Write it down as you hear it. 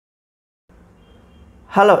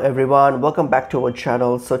Hello everyone, welcome back to our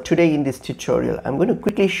channel. So today in this tutorial I'm going to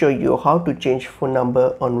quickly show you how to change phone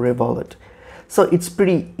number on Revolut. So it's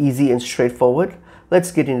pretty easy and straightforward.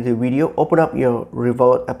 Let's get into the video. Open up your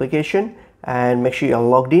Revolut application and make sure you're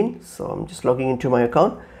logged in. So I'm just logging into my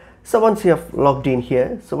account. So once you have logged in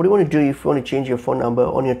here, so what you want to do, if you want to change your phone number,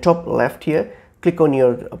 on your top left here, click on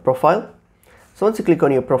your profile. So once you click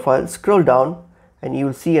on your profile, scroll down and you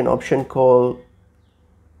will see an option called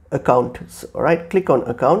account. So, right, click on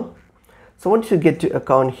account. So once you get to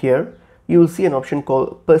account here, you will see an option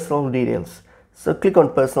called personal details. So click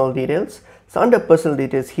on personal details. So under personal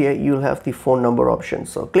details here, you'll have the phone number option.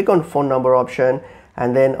 So click on phone number option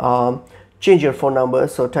and then change your phone number.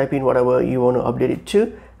 So type in whatever you want to update it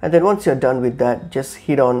to, and then once you're done with that, just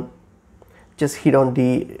hit on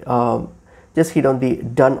the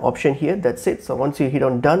done option here. That's it. So once you hit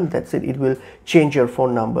on done, that's it. It will change your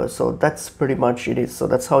phone number. So that's pretty much it is. So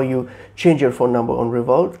that's how you change your phone number on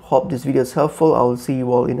Revolut. Hope this video is helpful. I will see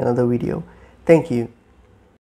you all in another video. Thank you.